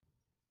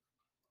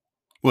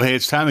Well, hey,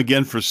 it's time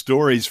again for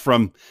stories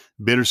from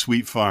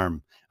Bittersweet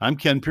Farm. I'm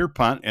Ken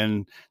Pierpont,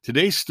 and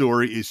today's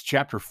story is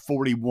chapter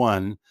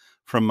 41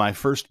 from my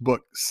first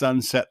book,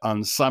 Sunset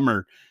on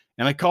Summer,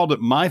 and I called it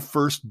My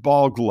First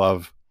Ball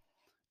Glove.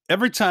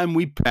 Every time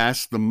we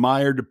pass the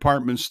Meyer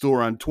department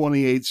store on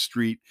 28th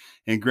Street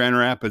in Grand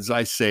Rapids,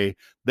 I say,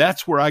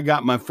 "That's where I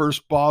got my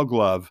first ball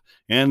glove,"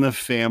 and the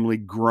family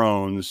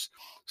groans.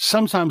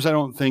 Sometimes I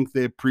don't think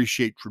they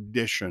appreciate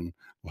tradition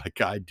like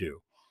I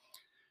do.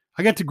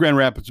 I get to Grand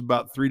Rapids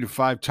about 3 to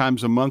 5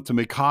 times a month to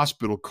make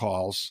hospital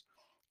calls.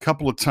 A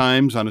couple of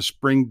times on a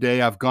spring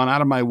day, I've gone out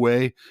of my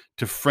way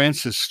to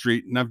Francis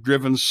Street and I've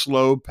driven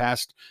slow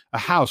past a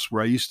house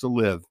where I used to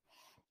live.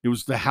 It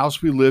was the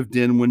house we lived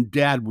in when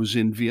Dad was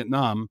in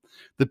Vietnam.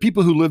 The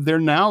people who live there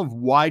now have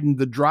widened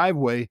the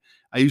driveway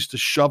I used to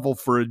shovel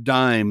for a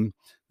dime.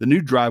 The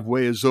new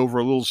driveway is over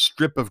a little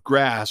strip of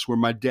grass where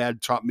my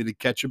dad taught me to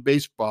catch a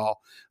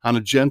baseball on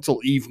a gentle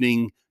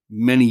evening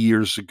many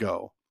years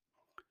ago.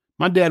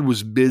 My dad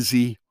was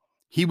busy.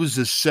 He was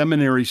a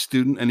seminary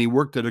student and he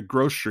worked at a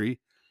grocery.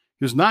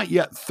 He was not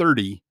yet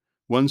 30.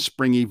 One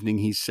spring evening,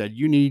 he said,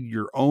 "You need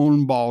your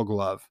own ball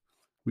glove."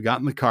 We got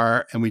in the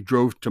car and we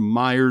drove to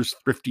Myers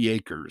Thrifty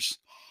Acres.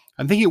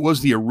 I think it was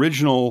the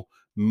original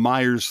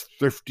Myers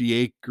Thrifty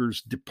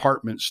Acres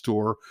department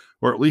store,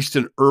 or at least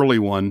an early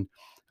one.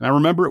 And I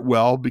remember it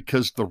well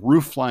because the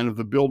roof line of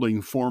the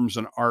building forms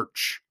an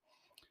arch.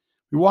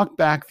 We walked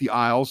back the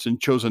aisles and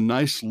chose a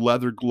nice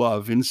leather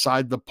glove.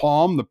 Inside the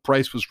palm, the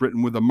price was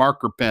written with a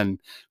marker pen,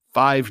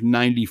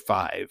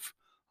 $5.95.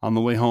 On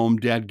the way home,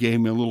 Dad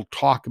gave me a little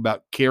talk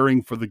about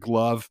caring for the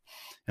glove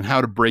and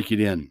how to break it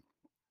in.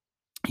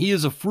 He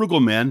is a frugal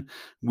man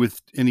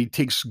and he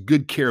takes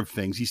good care of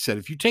things. He said,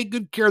 "If you take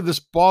good care of this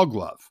ball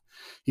glove,"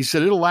 he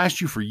said, "it'll last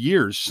you for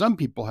years. Some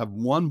people have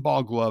one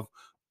ball glove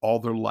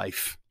all their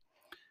life."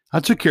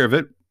 I took care of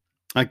it.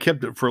 I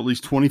kept it for at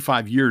least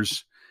 25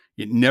 years.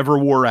 It never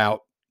wore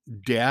out.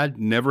 Dad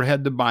never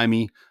had to buy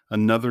me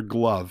another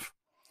glove.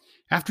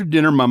 After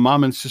dinner, my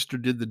mom and sister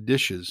did the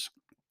dishes.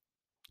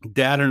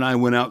 Dad and I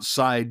went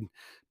outside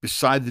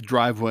beside the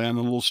driveway on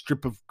a little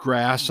strip of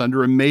grass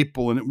under a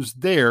maple, and it was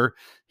there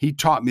he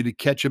taught me to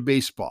catch a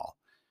baseball.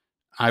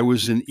 I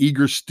was an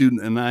eager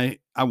student, and I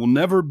will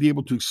never be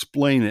able to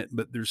explain it,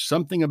 but there's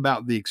something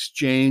about the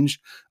exchange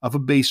of a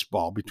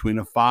baseball between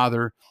a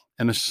father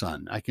and a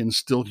son. I can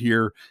still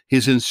hear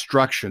his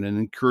instruction and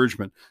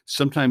encouragement.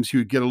 Sometimes he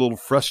would get a little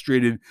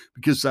frustrated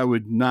because I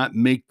would not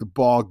make the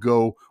ball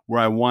go where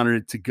I wanted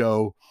it to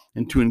go.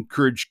 And to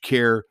encourage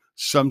care,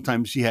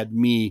 sometimes he had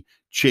me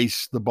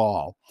chase the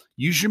ball.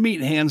 "Use your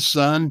meat hands,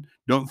 son.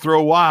 Don't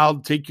throw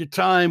wild. Take your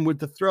time with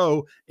the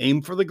throw.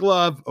 Aim for the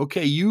glove.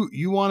 Okay,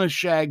 you want to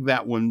shag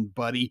that one,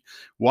 buddy.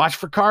 Watch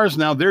for cars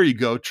now. There you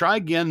go. Try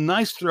again.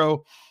 Nice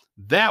throw.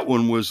 That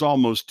one was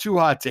almost too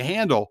hot to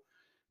handle."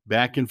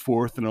 Back and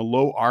forth in a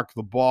low arc,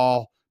 the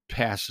ball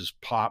passes.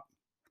 Pop,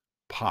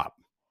 pop,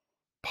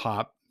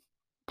 pop,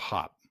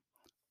 pop,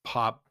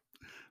 pop,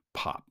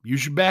 pop.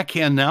 Use your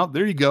backhand now.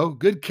 There you go.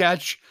 Good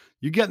catch.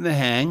 You're getting the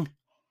hang.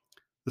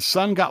 The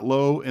sun got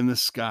low in the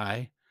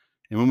sky,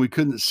 and when we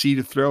couldn't see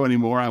to throw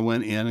anymore, I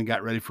went in and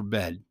got ready for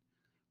bed.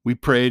 We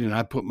prayed, and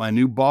I put my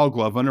new ball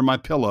glove under my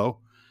pillow.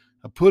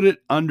 I put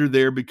it under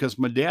there because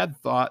my dad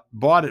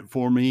bought it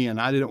for me,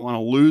 and I didn't want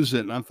to lose it,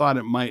 and I thought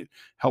it might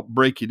help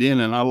break it in,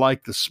 and I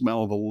liked the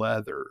smell of the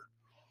leather.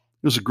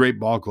 It was a great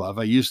ball glove.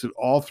 I used it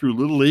all through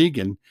Little League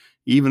and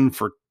even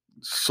for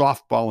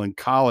softball in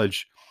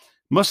college.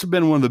 Must have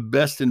been one of the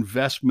best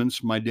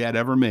investments my dad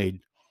ever made.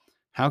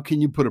 How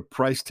can you put a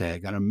price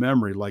tag on a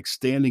memory like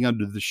standing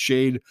under the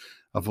shade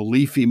of a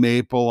leafy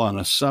maple on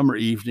a summer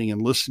evening and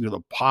listening to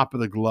the pop of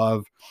the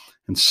glove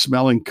and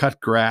smelling cut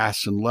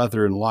grass and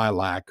leather and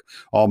lilac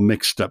all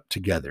mixed up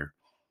together?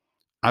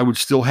 I would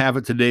still have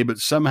it today, but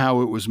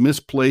somehow it was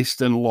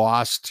misplaced and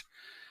lost.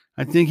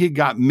 I think it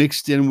got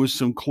mixed in with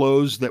some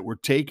clothes that were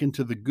taken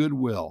to the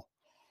Goodwill.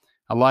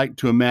 I like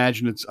to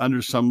imagine it's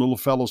under some little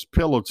fellow's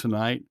pillow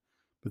tonight,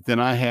 but then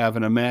I have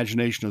an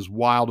imagination as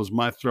wild as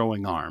my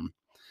throwing arm.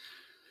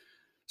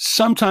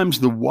 Sometimes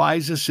the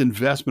wisest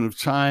investment of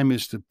time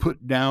is to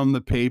put down the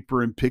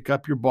paper and pick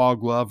up your ball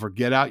glove or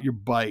get out your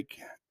bike.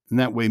 And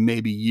that way,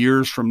 maybe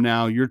years from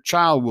now, your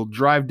child will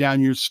drive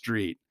down your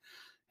street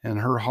and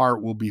her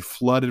heart will be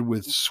flooded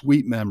with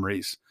sweet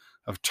memories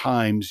of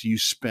times you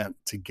spent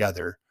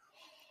together.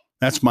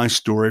 That's my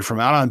story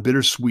from out on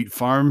Bittersweet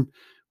Farm,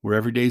 where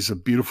every day is a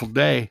beautiful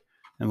day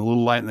and the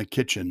little light in the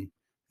kitchen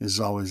is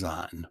always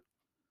on.